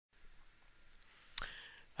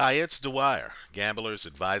Hi, it's Dwyer,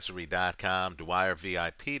 gamblersadvisory.com,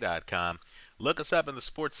 dwyervip.com. Look us up in the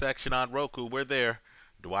sports section on Roku. We're there.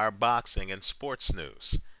 Dwyer Boxing and Sports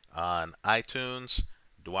News. On iTunes,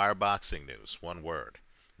 Dwyer Boxing News, one word.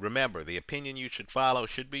 Remember, the opinion you should follow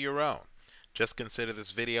should be your own. Just consider this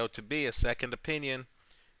video to be a second opinion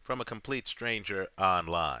from a complete stranger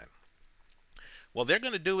online. Well, they're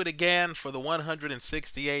going to do it again for the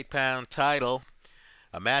 168-pound title.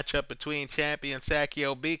 A matchup between champion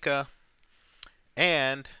Sakio Bika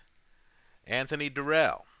and Anthony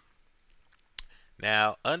Dirrell.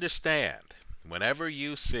 Now, understand, whenever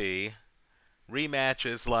you see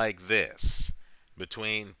rematches like this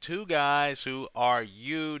between two guys who are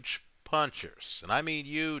huge punchers, and I mean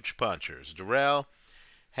huge punchers, Dirrell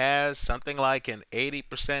has something like an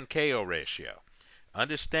 80% KO ratio.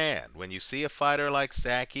 Understand, when you see a fighter like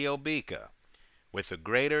Sakio Bika with a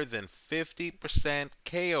greater than 50%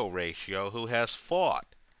 KO ratio who has fought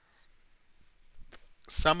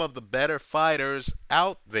some of the better fighters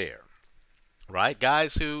out there, right?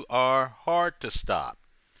 Guys who are hard to stop.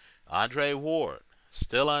 Andre Ward,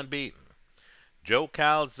 still unbeaten. Joe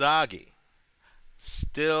Calzaghe,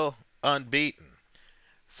 still unbeaten.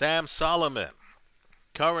 Sam Solomon,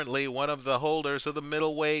 currently one of the holders of the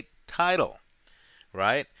middleweight title,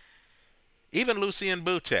 right? Even Lucien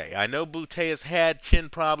Bute. I know Bute has had chin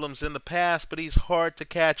problems in the past, but he's hard to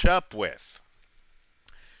catch up with.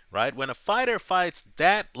 Right? When a fighter fights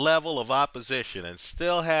that level of opposition and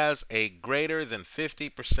still has a greater than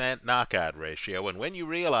 50% knockout ratio, and when you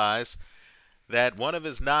realize that one of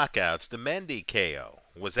his knockouts, the Mendy KO,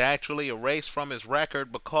 was actually erased from his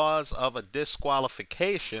record because of a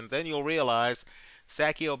disqualification, then you'll realize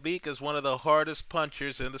Sakio Bika is one of the hardest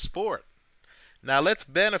punchers in the sport. Now let's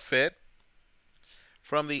benefit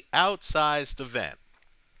from the outsized event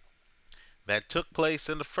that took place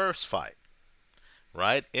in the first fight.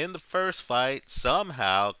 Right? In the first fight,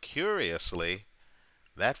 somehow, curiously,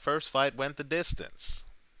 that first fight went the distance.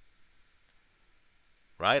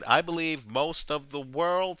 Right? I believe most of the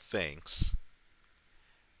world thinks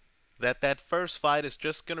that that first fight is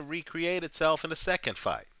just going to recreate itself in the second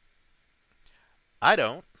fight. I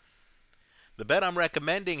don't. The bet I'm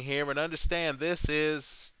recommending here, and understand this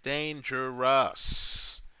is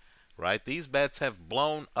dangerous, right? These bets have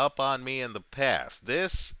blown up on me in the past.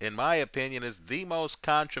 This, in my opinion, is the most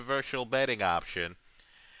controversial betting option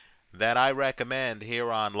that I recommend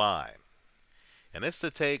here online. And it's to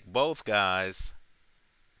take both guys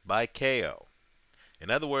by KO. In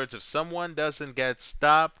other words, if someone doesn't get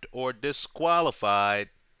stopped or disqualified,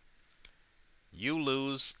 you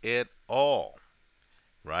lose it all.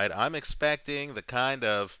 Right? I'm expecting the kind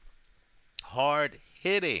of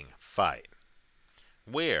hard-hitting fight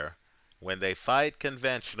where, when they fight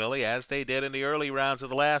conventionally, as they did in the early rounds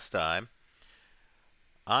of the last time,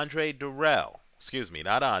 Anthony Dirrell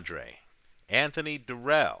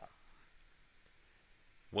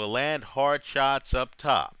will land hard shots up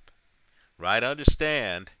top. Right?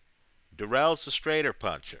 Understand, Dirrell's a straighter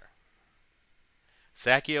puncher.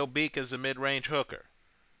 Sakio Bika's a mid-range hooker.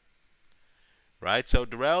 Right? So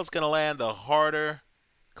Dirrell's going to land the harder,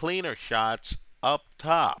 cleaner shots up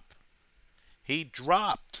top. He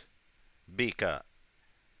dropped Bika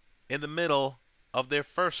in the middle of their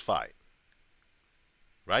first fight.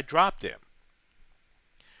 Right? Dropped him.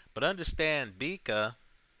 But understand, Bika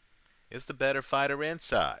is the better fighter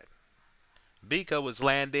inside. Bika was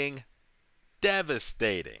landing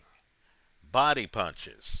devastating body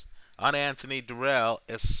punches on Anthony Dirrell,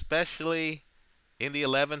 especially in the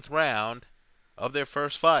 11th round of their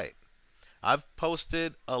first fight. I've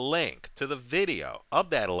posted a link to the video of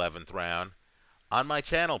that 11th round on my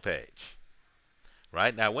channel page.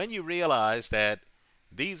 Right? Now, when you realize that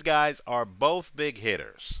these guys are both big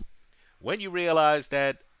hitters, when you realize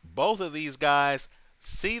that both of these guys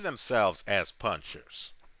see themselves as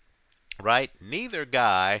punchers, right? Neither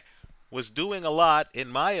guy was doing a lot, in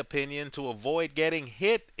my opinion, to avoid getting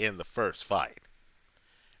hit in the first fight.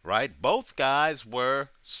 Right? Both guys were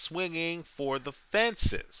swinging for the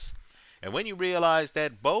fences. And when you realize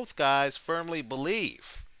that both guys firmly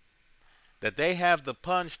believe that they have the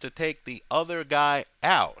punch to take the other guy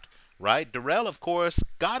out, right? Dirrell, of course,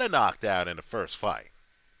 got a knockdown in the first fight.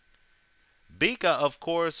 Bika, of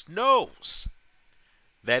course, knows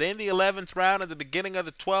that in the 11th round and the beginning of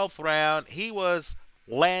the 12th round, he was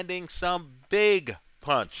landing some big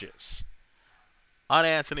punches on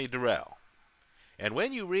Anthony Dirrell. And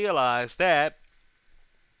when you realize that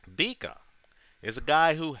Bika is a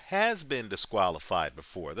guy who has been disqualified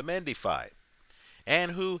before, the Mendy fight,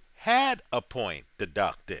 and who had a point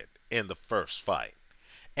deducted in the first fight,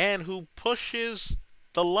 and who pushes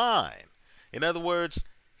the line. In other words,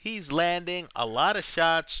 he's landing a lot of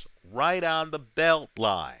shots right on the belt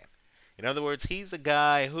line. In other words, he's a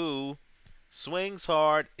guy who swings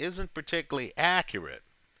hard, isn't particularly accurate,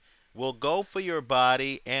 will go for your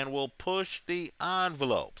body, and will push the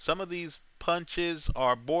envelope. Some of these punches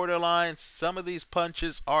are borderline, some of these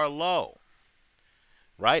punches are low,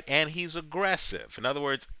 right? And he's aggressive. In other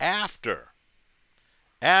words, after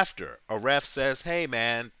a ref says, hey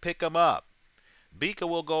man, pick him up, Bika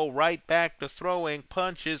will go right back to throwing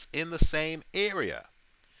punches in the same area.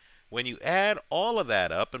 When you add all of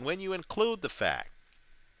that up, and when you include the fact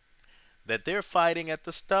that they're fighting at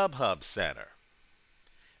the StubHub Center,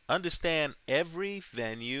 understand every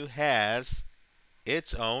venue has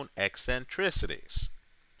its own eccentricities,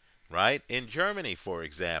 right? In Germany, for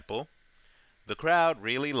example, the crowd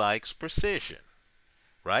really likes precision,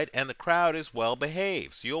 right? And the crowd is well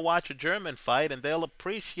behaved. So you'll watch a German fight and they'll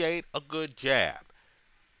appreciate a good jab,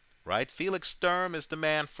 right? Felix Sturm is the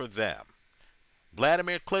man for them.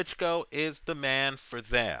 Vladimir Klitschko is the man for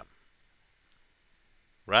them,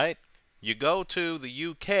 right? You go to the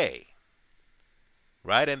UK,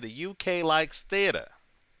 right? And the UK likes theater.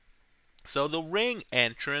 So the ring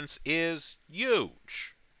entrance is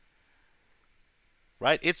huge,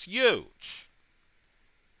 right? It's huge,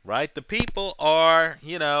 right? The people are,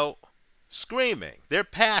 screaming. They're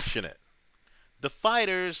passionate. The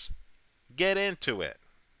fighters get into it,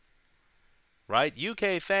 right?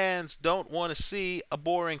 UK fans don't want to see a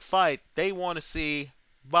boring fight. They want to see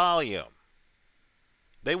volume.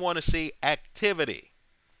 They want to see activity.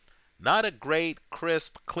 Not a great,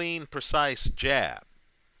 crisp, clean, precise jab.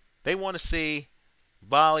 They want to see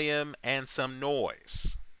volume and some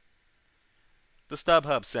noise. The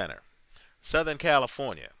StubHub Center, Southern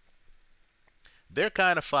California. Their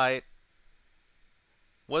kind of fight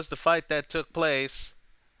was the fight that took place,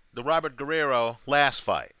 the Robert Guerrero last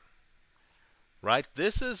fight. Right?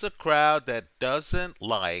 This is a crowd that doesn't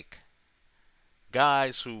like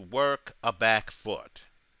guys who work a back foot.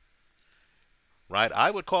 Right?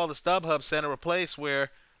 I would call the StubHub Center a place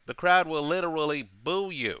where the crowd will literally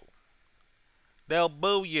boo you. They'll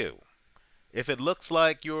boo you if it looks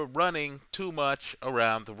like you're running too much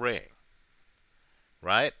around the ring.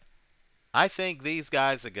 Right? I think these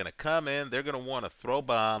guys are going to come in. They're going to want to throw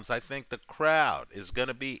bombs. I think the crowd is going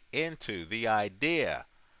to be into the idea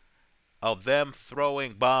of them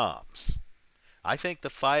throwing bombs. I think the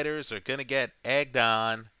fighters are going to get egged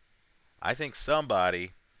on. I think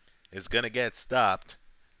somebody is going to get stopped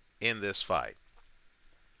in this fight.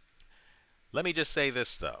 Let me just say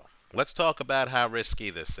this, though. Let's talk about how risky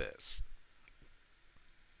this is.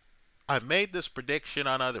 I've made this prediction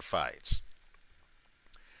on other fights.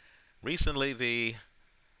 Recently, the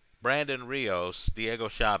Brandon Rios-Diego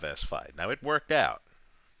Chavez fight. Now, it worked out.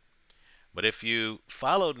 But if you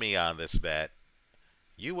followed me on this bet,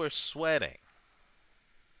 you were sweating.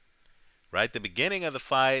 Right? The beginning of the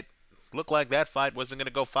fight looked like that fight wasn't going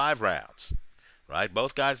to go 5 rounds. Right?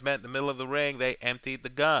 Both guys met in the middle of the ring. They emptied the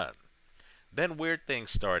gun. Then weird things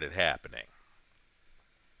started happening.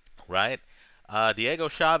 Right? Diego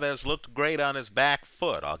Chavez looked great on his back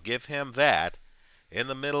foot. I'll give him that in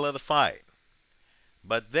the middle of the fight.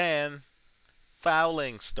 But then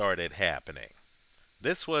fouling started happening.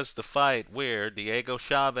 This was the fight where Diego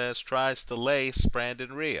Chavez tries to lace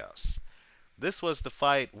Brandon Rios. This was the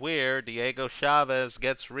fight where Diego Chavez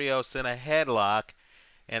gets Rios in a headlock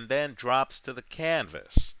and then drops to the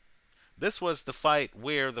canvas. This was the fight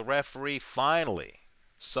where the referee finally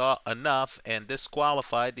saw enough and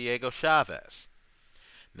disqualified Diego Chavez.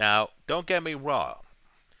 Now, don't get me wrong.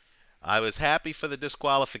 I was happy for the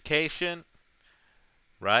disqualification,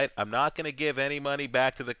 right? I'm not going to give any money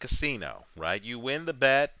back to the casino, right? You win the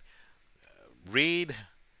bet, read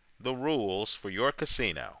the rules for your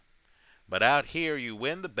casino. But out here, you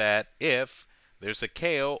win the bet if there's a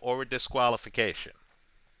KO or a disqualification,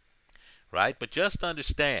 right? But just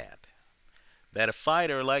understand that a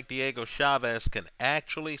fighter like Diego Chavez can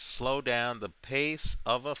actually slow down the pace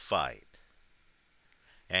of a fight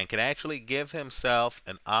and can actually give himself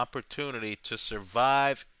an opportunity to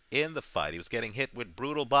survive in the fight. He was getting hit with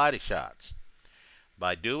brutal body shots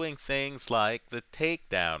by doing things like the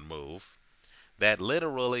takedown move that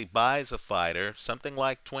literally buys a fighter something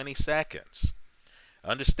like 20 seconds.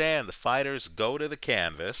 Understand, the fighters go to the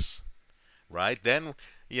canvas, right? Then,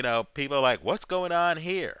 people are like, what's going on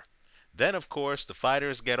here? Then, of course, the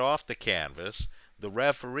fighters get off the canvas. The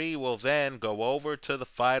referee will then go over to the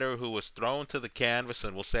fighter who was thrown to the canvas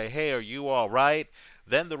and will say, hey, are you all right?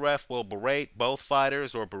 Then the ref will berate both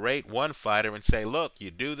fighters or berate one fighter and say, look,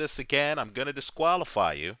 you do this again, I'm going to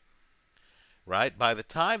disqualify you. Right? By the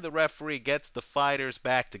time the referee gets the fighters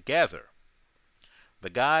back together, The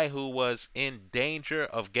guy who was in danger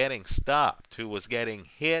of getting stopped, who was getting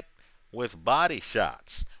hit with body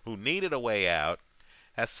shots, who needed a way out,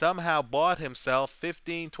 has somehow bought himself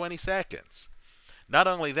 15, 20 seconds. Not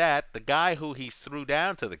only that, the guy who he threw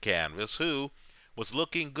down to the canvas, who was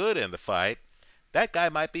looking good in the fight, that guy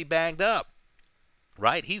might be banged up,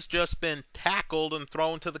 right? He's just been tackled and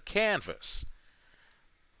thrown to the canvas,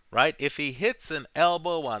 right? If he hits an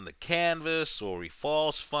elbow on the canvas or he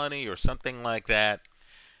falls funny or something like that,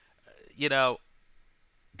 you know,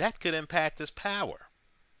 that could impact his power,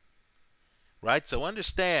 right? So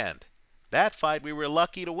understand, that fight, we were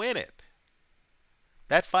lucky to win it.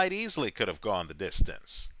 That fight easily could have gone the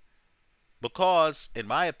distance because, in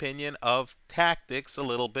my opinion, of tactics a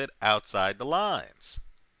little bit outside the lines,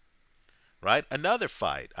 right? Another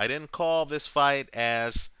fight, I didn't call this fight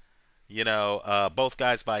as, both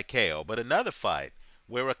guys by KO, but another fight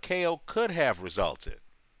where a KO could have resulted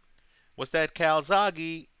was that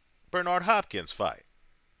Calzaghe-Bernard Hopkins fight,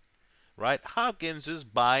 right? Hopkins is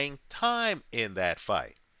buying time in that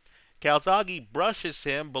fight. Calzaghe brushes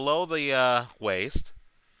him below the waist.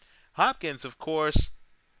 Hopkins, of course,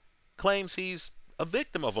 claims he's a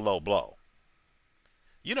victim of a low blow.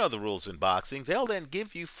 You know the rules in boxing. They'll then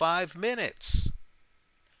give you 5 minutes.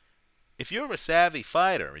 If you're a savvy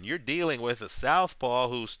fighter and you're dealing with a southpaw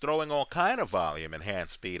who's throwing all kind of volume and hand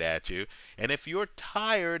speed at you, and if you're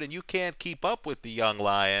tired and you can't keep up with the young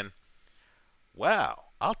lion, wow,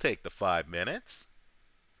 I'll take the 5 minutes.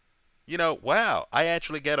 Wow, I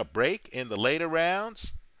actually get a break in the later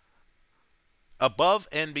rounds, above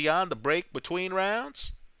and beyond the break between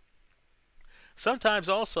rounds. Sometimes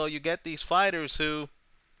also you get these fighters who,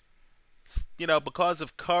 because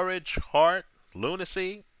of courage, heart,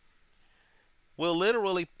 lunacy, will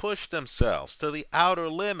literally push themselves to the outer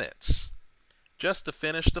limits just to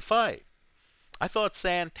finish the fight. I thought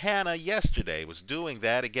Santana yesterday was doing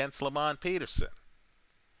that against Lamont Peterson.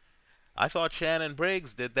 I thought Shannon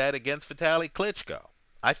Briggs did that against Vitaly Klitschko.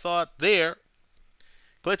 I thought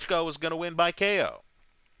Klitschko was going to win by KO.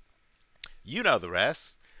 You know the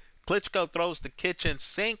rest. Klitschko throws the kitchen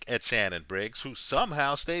sink at Shannon Briggs, who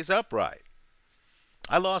somehow stays upright.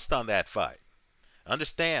 I lost on that fight.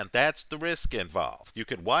 Understand, that's the risk involved. You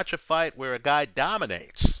could watch a fight where a guy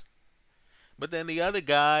dominates, but then the other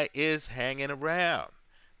guy is hanging around.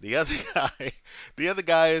 The other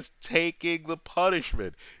guy is taking the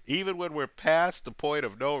punishment, even when we're past the point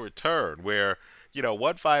of no return, where,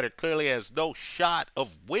 one fighter clearly has no shot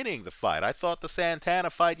of winning the fight. I thought the Santana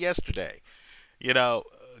fight yesterday,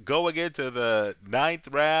 going into the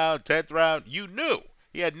 9th round, 10th round, you knew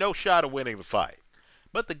he had no shot of winning the fight.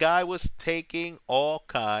 But the guy was taking all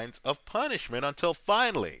kinds of punishment until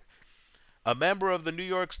finally a member of the New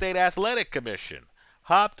York State Athletic Commission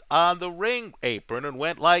hopped on the ring apron and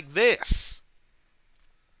went like this.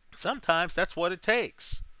 Sometimes that's what it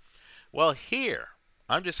takes. Well,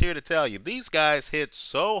 I'm just here to tell you, these guys hit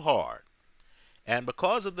so hard, and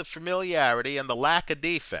because of the familiarity and the lack of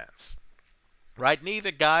defense, right?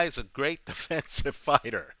 Neither guy is a great defensive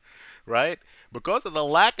fighter, right? Because of the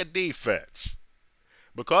lack of defense,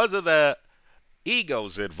 because of the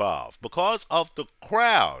egos involved, because of the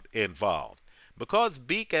crowd involved, because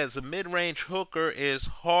Bika as a mid-range hooker is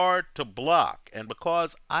hard to block, and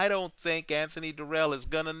because I don't think Anthony Dirrell is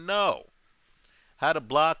going to know how to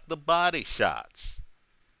block the body shots,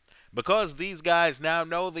 because these guys now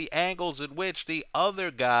know the angles at which the other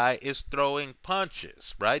guy is throwing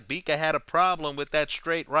punches, right? Bika had a problem with that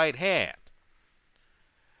straight right hand,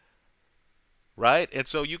 right? And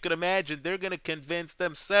so you can imagine they're going to convince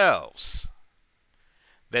themselves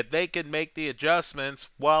that they can make the adjustments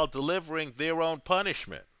while delivering their own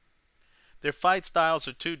punishment. Their fight styles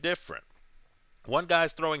are too different. One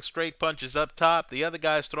guy's throwing straight punches up top, the other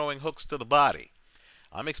guy's throwing hooks to the body.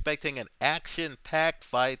 I'm expecting an action-packed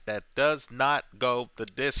fight that does not go the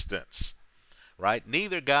distance, right?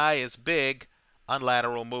 Neither guy is big on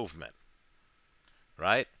lateral movement,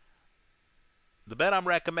 right? The bet I'm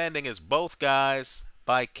recommending is both guys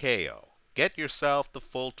by KO. Get yourself the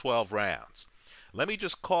full 12 rounds. Let me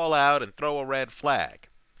just call out and throw a red flag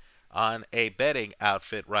on a betting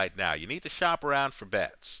outfit right now. You need to shop around for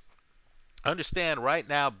bets. Understand, right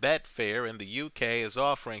now, Betfair in the UK is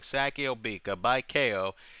offering Sakio Bika by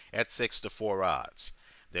KO at 6-4 odds.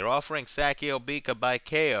 They're offering Sakio Bika by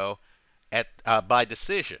KO by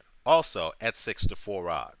decision, also at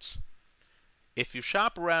 6-4 odds. If you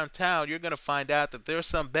shop around town, you're going to find out that there's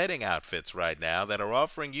some betting outfits right now that are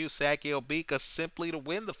offering you Sakio Bika simply to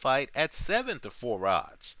win the fight at 7-4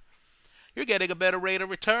 odds. You're getting a better rate of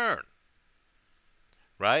return,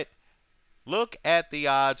 right? Look at the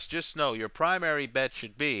odds. Just know your primary bet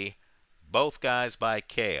should be both guys by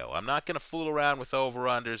KO. I'm not going to fool around with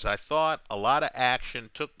over-unders. I thought a lot of action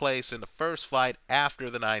took place in the first fight after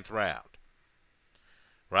the 9th round.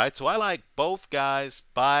 Right? So I like both guys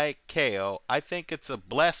by KO. I think it's a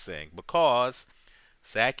blessing because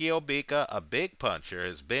Sakio Bika, a big puncher,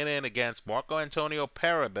 has been in against Marco Antonio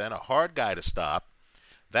Parabin, a hard guy to stop.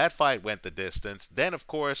 That fight went the distance. Then, of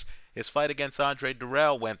course, his fight against Andre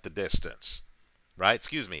Dirrell went the distance. Right?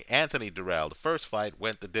 Excuse me, Anthony Dirrell. The first fight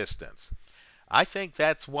went the distance. I think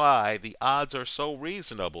that's why the odds are so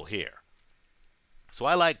reasonable here. So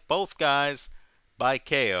I like both guys by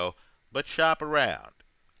KO, but shop around.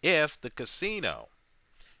 If the casino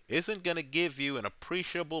isn't going to give you an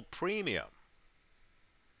appreciable premium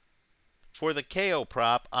for the KO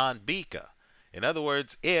prop on Bika, in other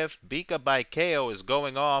words, if Bika by KO is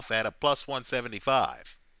going off at a plus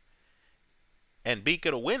 175, and Bika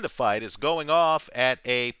to win the fight is going off at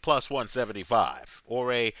a plus 175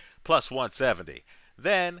 or a plus 170,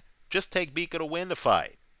 then just take Bika to win the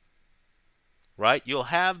fight. Right? You'll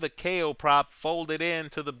have the KO prop folded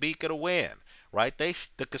into the Bika to win. Right?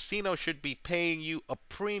 The casino should be paying you a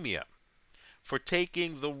premium for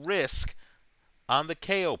taking the risk on the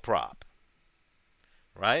KO prop.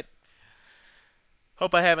 Right?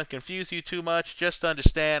 Hope I haven't confused you too much. Just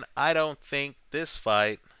understand, I don't think this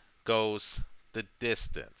fight goes the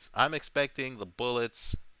distance. I'm expecting the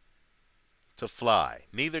bullets to fly.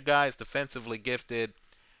 Neither guy is defensively gifted.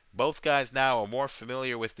 Both guys now are more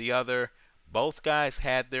familiar with the other. Both guys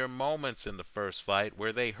had their moments in the first fight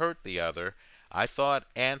where they hurt the other. I thought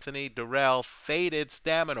Anthony Dirrell faded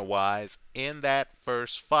stamina-wise in that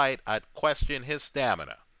first fight. I'd question his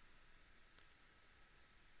stamina.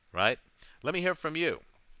 Right? Let me hear from you.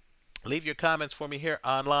 Leave your comments for me here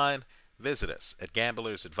online. Visit us at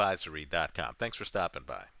gamblersadvisory.com. Thanks for stopping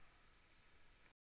by.